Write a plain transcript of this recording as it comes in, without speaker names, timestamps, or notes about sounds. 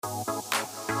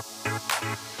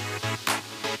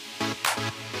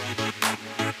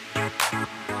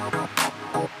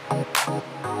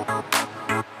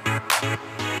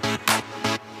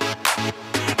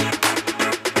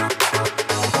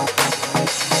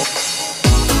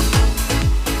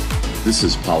This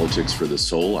is Politics for the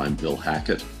Soul. I'm Bill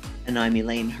Hackett. And I'm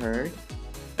Elaine Hurd.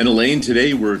 And Elaine,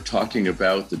 today we're talking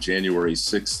about the January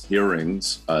 6th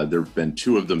hearings. There have been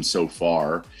two of them so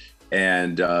far.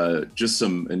 And just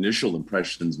some initial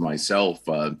impressions myself.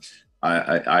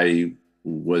 I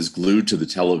was glued to the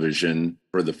television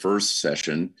for the first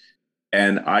session.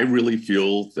 And I really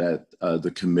feel that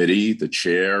the committee, the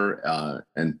chair,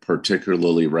 and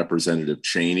particularly Representative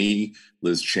Cheney,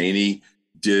 Liz Cheney,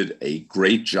 did a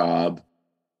great job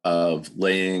of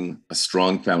laying a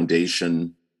strong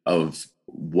foundation of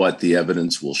what the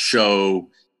evidence will show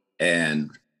and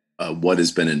what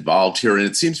has been involved here. And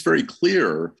it seems very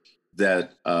clear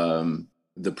that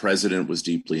the president was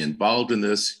deeply involved in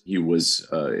this. He was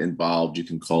involved, you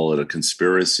can call it a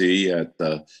conspiracy in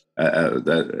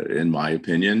my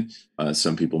opinion.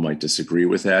 Some people might disagree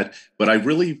with that. But I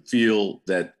really feel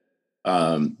that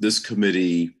this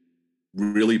committee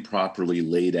really properly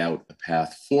laid out a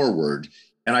path forward.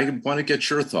 And I want to get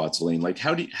your thoughts, Elaine. Like,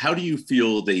 how do you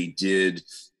feel they did,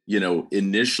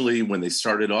 initially when they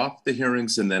started off the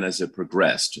hearings and then as it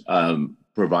progressed,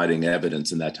 providing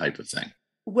evidence and that type of thing?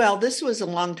 Well, this was a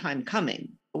long time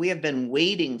coming. We have been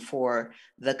waiting for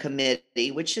the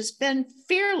committee, which has been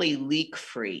fairly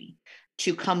leak-free,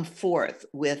 to come forth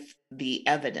with the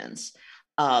evidence.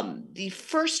 The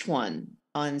first one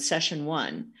on session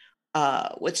one,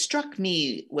 what struck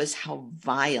me was how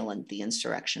violent the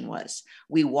insurrection was.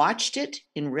 We watched it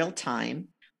in real time.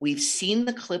 We've seen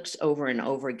the clips over and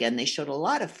over again. They showed a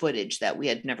lot of footage that we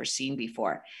had never seen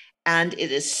before. And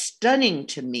it is stunning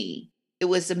to me. It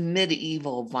was a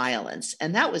medieval violence.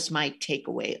 And that was my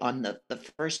takeaway on the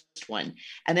first one.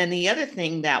 And then the other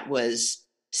thing that was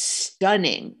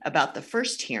stunning about the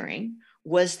first hearing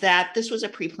was that this was a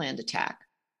pre-planned attack.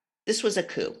 This was a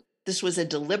coup. This was a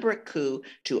deliberate coup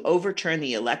to overturn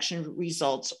the election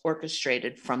results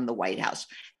orchestrated from the White House.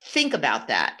 Think about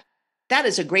that. That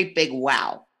is a great big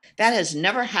wow. That has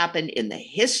never happened in the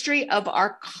history of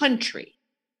our country,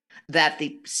 that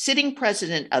the sitting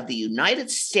president of the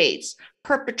United States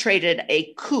perpetrated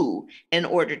a coup in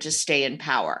order to stay in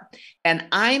power. And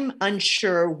I'm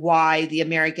unsure why the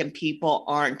American people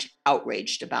aren't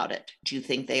outraged about it. Do you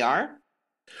think they are?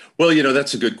 Well,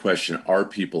 that's a good question. Are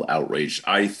people outraged?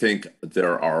 I think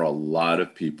there are a lot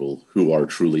of people who are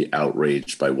truly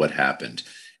outraged by what happened.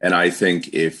 And I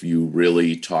think if you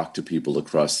really talk to people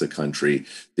across the country,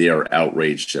 they are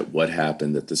outraged at what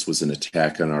happened, that this was an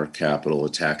attack on our capital,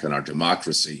 attack on our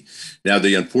democracy. Now,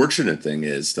 the unfortunate thing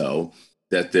is, though,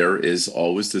 that there is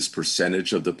always this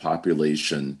percentage of the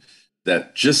population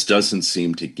that just doesn't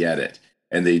seem to get it.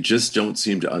 And they just don't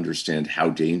seem to understand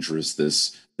how dangerous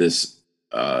this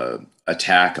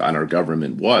attack on our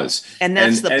government was. And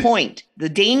that's the point, the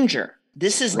danger.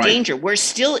 This is right. Danger. We're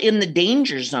still in the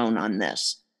danger zone on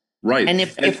this. Right. And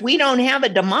if we don't have a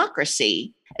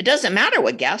democracy, it doesn't matter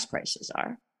what gas prices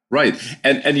are. Right.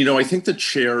 And I think the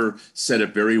chair said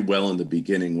it very well in the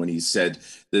beginning when he said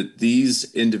that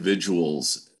these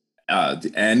individuals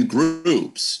and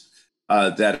groups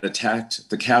that attacked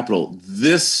the Capitol,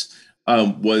 this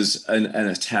was an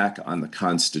attack on the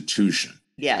Constitution.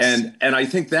 Yes. And I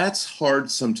think that's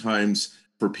hard sometimes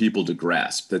for people to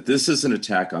grasp, that this is an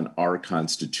attack on our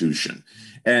Constitution.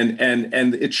 And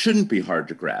it shouldn't be hard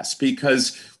to grasp,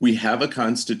 because we have a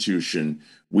Constitution,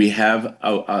 we have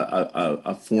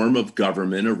a form of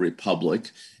government, a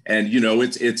republic. And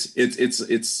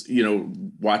it's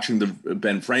watching the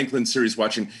Ben Franklin series,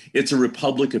 it's a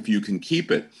republic if you can keep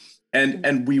it.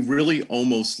 And we really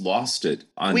almost lost it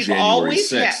on January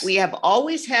 6th. We have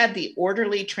always had the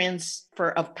orderly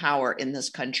transfer of power in this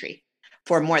country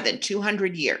for more than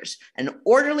 200 years, an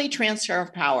orderly transfer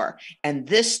of power. And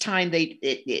this time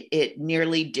it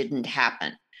nearly didn't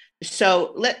happen.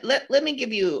 So let me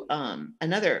give you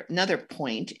another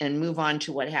point and move on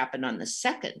to what happened on the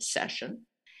second session,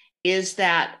 is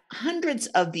that hundreds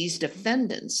of these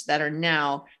defendants that are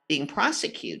now being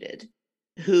prosecuted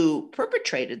who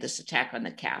perpetrated this attack on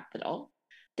the Capitol,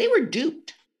 they were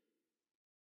duped.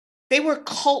 They were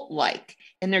cult-like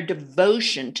in their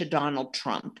devotion to Donald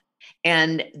Trump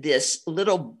and this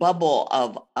little bubble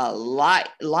of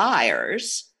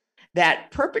liars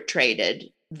that perpetrated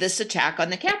this attack on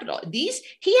the Capitol.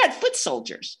 He had foot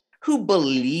soldiers who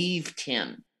believed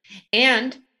him,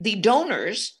 and the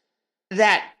donors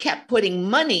that kept putting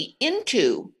money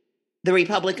into the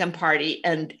Republican Party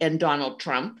and Donald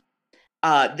Trump.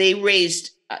 They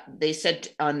raised, they said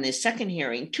on the second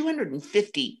hearing,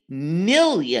 $250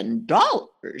 million.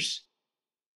 Right.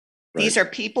 These are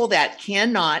people that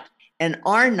cannot and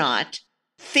are not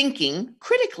thinking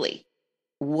critically.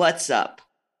 What's up?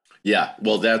 Yeah,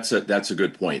 well, that's a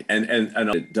good point, and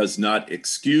it does not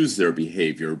excuse their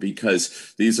behavior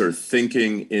because these are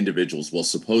thinking individuals, well,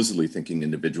 supposedly thinking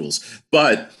individuals,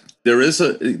 but there is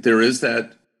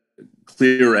that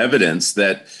clear evidence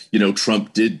that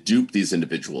Trump did dupe these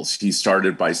individuals. He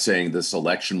started by saying this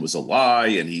election was a lie,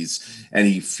 and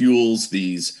he fuels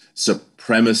these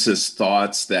supremacist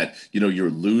thoughts that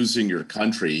you're losing your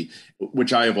country,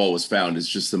 which I have always found is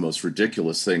just the most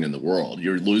ridiculous thing in the world.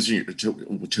 You're losing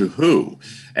to who?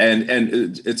 And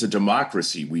it's a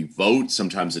democracy. We vote.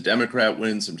 Sometimes a Democrat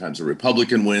wins, sometimes a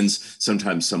Republican wins,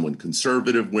 sometimes someone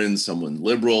conservative wins, someone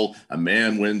liberal, a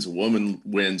man wins, a woman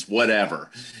wins,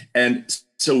 whatever. And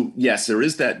so, yes, there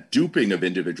is that duping of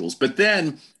individuals. But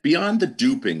then beyond the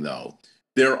duping, though,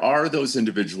 there are those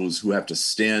individuals who have to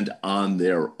stand on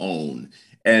their own.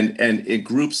 And in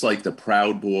groups like the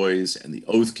Proud Boys and the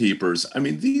Oath Keepers, I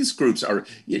mean, these groups are,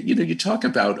 you talk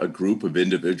about a group of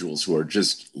individuals who are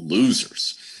just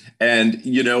losers. And,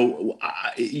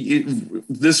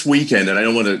 this weekend, and I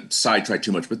don't want to sidetrack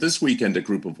too much, but this weekend, a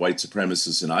group of white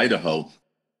supremacists in Idaho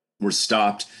were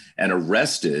stopped and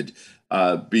arrested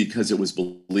because it was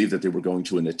believed that they were going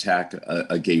to attack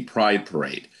a gay pride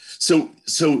parade. So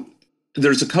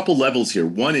there's a couple levels here.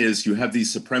 One is you have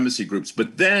these supremacy groups,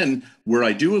 but then where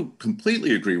I do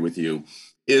completely agree with you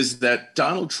is that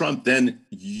Donald Trump then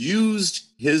used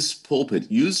his pulpit,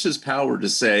 used his power to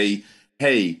say,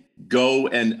 hey, go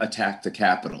and attack the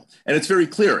Capitol. And it's very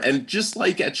clear. And just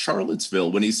like at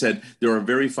Charlottesville, when he said there are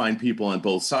very fine people on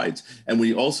both sides. And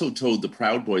we also told the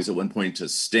Proud Boys at one point to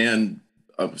stand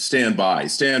by,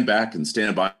 stand back and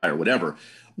stand by or whatever.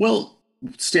 Well,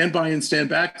 stand by and stand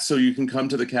back so you can come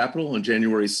to the Capitol on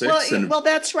January 6th. Well,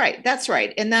 that's right. That's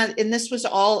right. And this was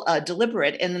all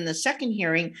deliberate. And in the second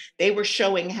hearing, they were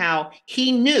showing how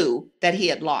he knew that he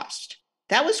had lost.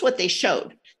 That was what they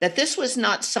showed, that this was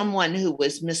not someone who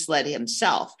was misled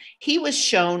himself. He was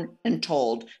shown and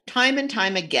told time and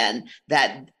time again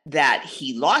that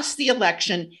he lost the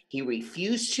election. He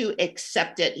refused to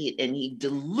accept it. And he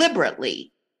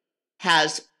deliberately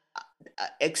has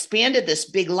expanded this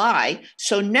big lie.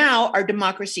 So now our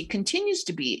democracy continues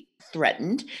to be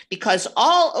threatened because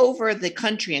all over the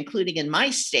country, including in my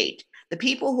state, the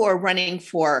people who are running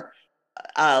for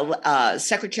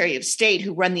Secretary of State,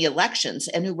 who run the elections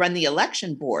and who run the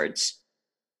election boards,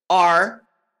 are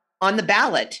on the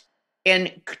ballot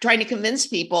and trying to convince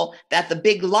people that the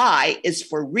big lie is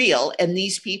for real. And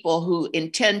these people who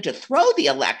intend to throw the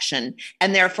election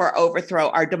and therefore overthrow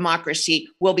our democracy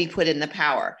will be put in the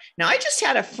power. Now, I just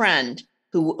had a friend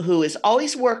who has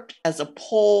always worked as a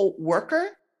poll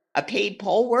worker, a paid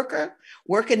poll worker,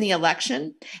 work in the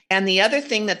election. And the other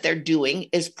thing that they're doing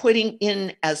is putting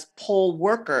in as poll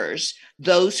workers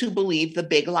those who believe the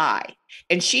big lie.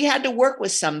 And she had to work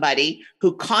with somebody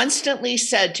who constantly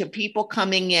said to people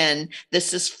coming in,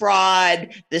 this is fraud,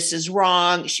 this is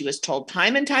wrong. She was told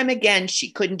time and time again,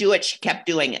 she couldn't do it. She kept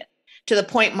doing it to the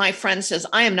point my friend says,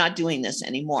 I am not doing this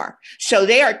anymore. So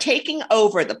they are taking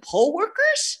over the poll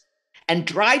workers and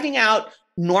driving out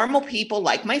normal people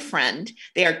like my friend.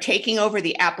 They are taking over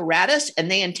the apparatus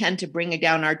and they intend to bring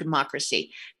down our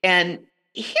democracy. And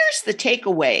here's the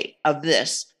takeaway of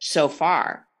this so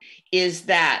far is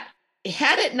that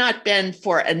had it not been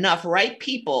for enough right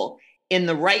people in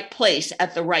the right place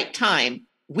at the right time,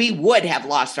 we would have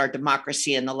lost our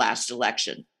democracy in the last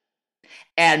election.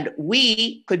 And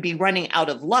we could be running out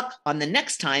of luck on the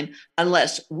next time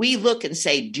unless we look and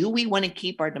say, do we want to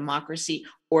keep our democracy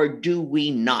or do we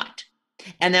not?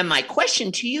 And then my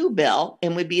question to you, Bill,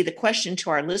 and would be the question to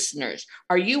our listeners,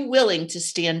 are you willing to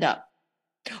stand up?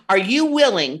 Are you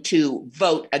willing to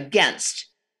vote against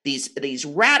these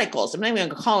radicals? I'm not even going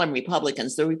to call them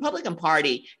Republicans. The Republican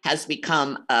Party has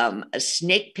become a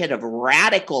snake pit of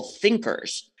radical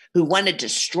thinkers who want to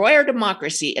destroy our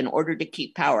democracy in order to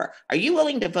keep power. Are you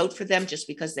willing to vote for them just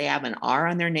because they have an R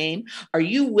on their name? Are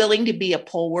you willing to be a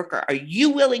poll worker? Are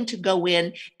you willing to go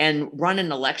in and run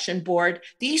an election board?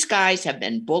 These guys have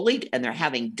been bullied and they're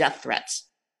having death threats.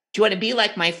 Do you want to be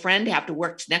like my friend, have to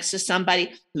work next to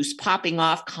somebody who's popping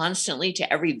off constantly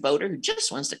to every voter who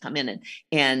just wants to come in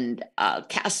and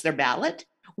cast their ballot?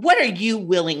 What are you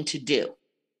willing to do?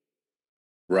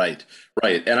 Right,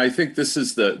 right. And I think this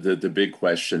is the big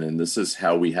question, and this is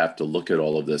how we have to look at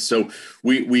all of this. So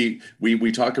we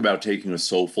talk about taking a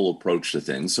soulful approach to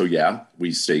things. So yeah,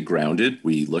 we stay grounded,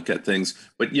 we look at things,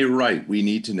 but you're right, we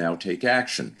need to now take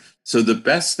action. So the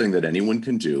best thing that anyone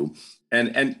can do,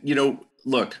 and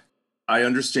look, I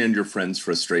understand your friend's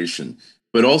frustration,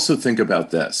 but also think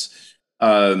about this.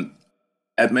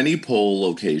 At many poll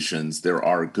locations, there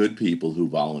are good people who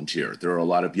volunteer. There are a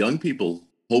lot of young people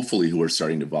hopefully who are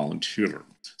starting to volunteer.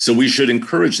 So we should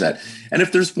encourage that. And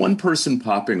if there's one person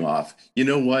popping off, you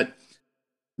know what?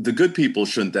 The good people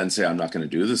shouldn't then say, I'm not going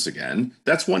to do this again.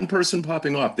 That's one person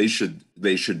popping off. They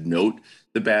should note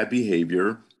the bad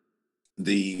behavior.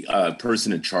 The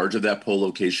person in charge of that poll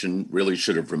location really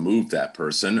should have removed that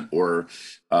person, or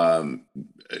um,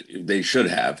 they should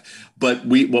have. But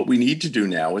what we need to do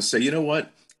now is say, you know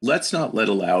what? Let's not let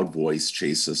a loud voice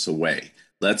chase us away.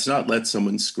 Let's not let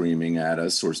someone screaming at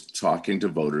us or talking to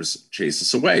voters chase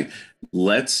us away.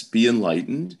 Let's be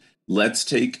enlightened. Let's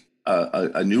take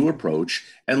a new approach,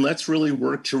 and let's really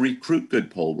work to recruit good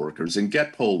poll workers and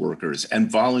get poll workers and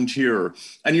volunteer.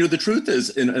 And the truth is,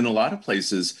 in a lot of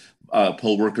places,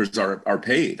 poll workers are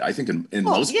paid. I think in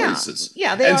most places.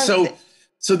 Yeah, they and are.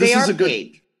 So this is a good.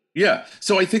 Paid. Yeah.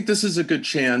 So I think this is a good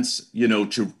chance,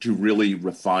 to really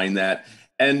refine that.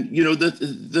 And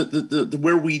the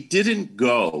where we didn't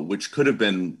go, which could have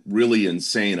been really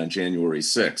insane on January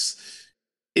 6th,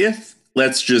 if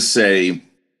let's just say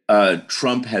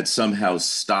Trump had somehow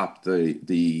stopped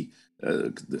the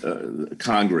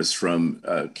Congress from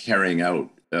carrying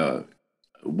out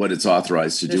what it's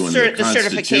authorized to do in the Constitution. The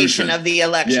certification of the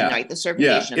election, right? The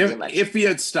certification of the election. If he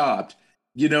had stopped,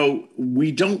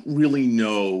 we don't really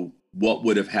know what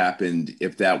would have happened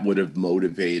if that would have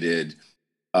motivated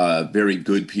very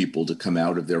good people to come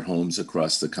out of their homes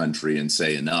across the country and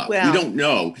say enough. We don't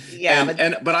know.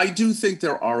 Yeah, but I do think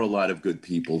there are a lot of good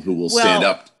people who will stand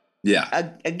up.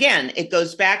 Yeah. Again, it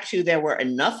goes back to there were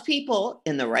enough people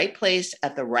in the right place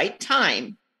at the right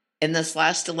time in this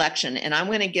last election. And I'm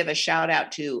going to give a shout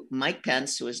out to Mike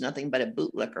Pence, who was nothing but a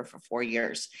bootlicker for 4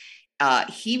 years.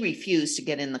 He refused to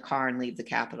get in the car and leave the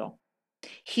Capitol.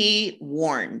 He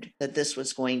warned that this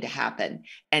was going to happen,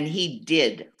 and he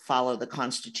did follow the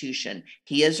Constitution.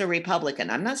 He is a Republican.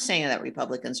 I'm not saying that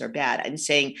Republicans are bad. I'm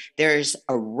saying there's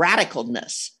a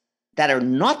radicalness that are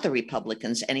not the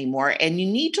Republicans anymore, and you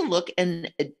need to look and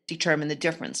determine the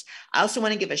difference. I also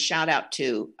want to give a shout out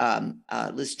to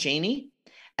Liz Cheney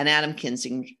and Adam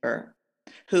Kinzinger,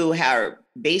 who are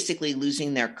basically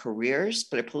losing their careers,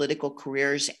 their political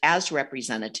careers as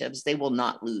representatives. They will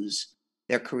not lose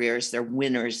their careers. They're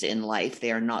winners in life.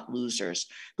 They are not losers,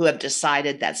 who have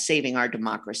decided that saving our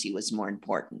democracy was more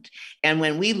important. And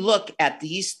when we look at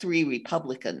these three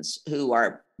Republicans, who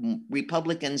are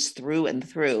Republicans through and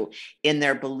through in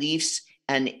their beliefs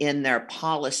and in their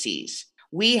policies,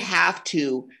 we have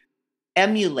to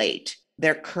emulate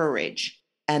their courage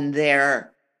and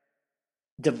their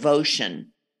devotion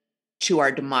to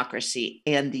our democracy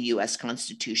and the US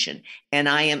Constitution. And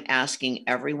I am asking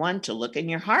everyone to look in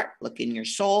your heart, look in your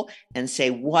soul, and say,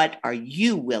 what are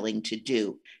you willing to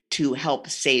do to help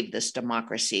save this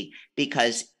democracy?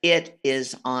 Because it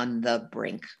is on the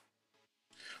brink.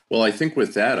 Well, I think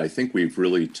with that, I think we've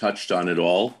really touched on it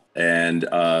all. And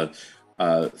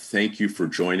thank you for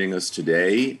joining us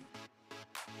today.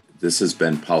 This has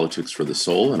been Politics for the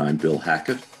Soul, and I'm Bill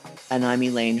Hackett. And I'm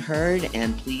Elaine Hurd.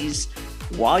 And please,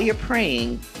 while you're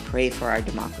praying, pray for our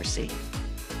democracy.